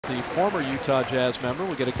the former Utah Jazz member.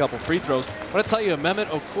 We'll get a couple free throws. I want to tell you a Mehmet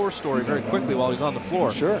Okur story very quickly while he's on the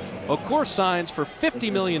floor. Sure. Okur signs for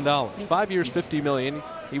 $50 million. 5 years, $50 million.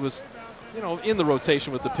 He was, you know, in the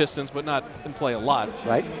rotation with the Pistons, but didn't play a lot.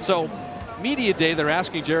 Right. So media day, they're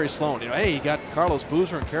asking Jerry Sloan, you know, hey, you got Carlos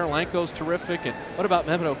Boozer and Karolinko's terrific, and what about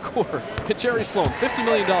Mehmet Okur? And Jerry Sloan, $50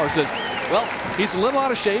 million, says, well, he's a little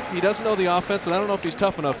out of shape. He doesn't know the offense, and I don't know if he's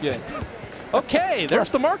tough enough yet. Okay,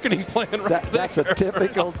 there's the marketing plan right there. That's a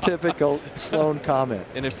typical Sloan comment.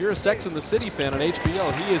 And if you're a Sex and the City fan on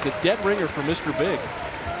HBO, he is a dead ringer for Mr. Big.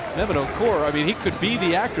 Mehmet Okur, I mean, he could be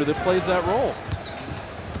the actor that plays that role.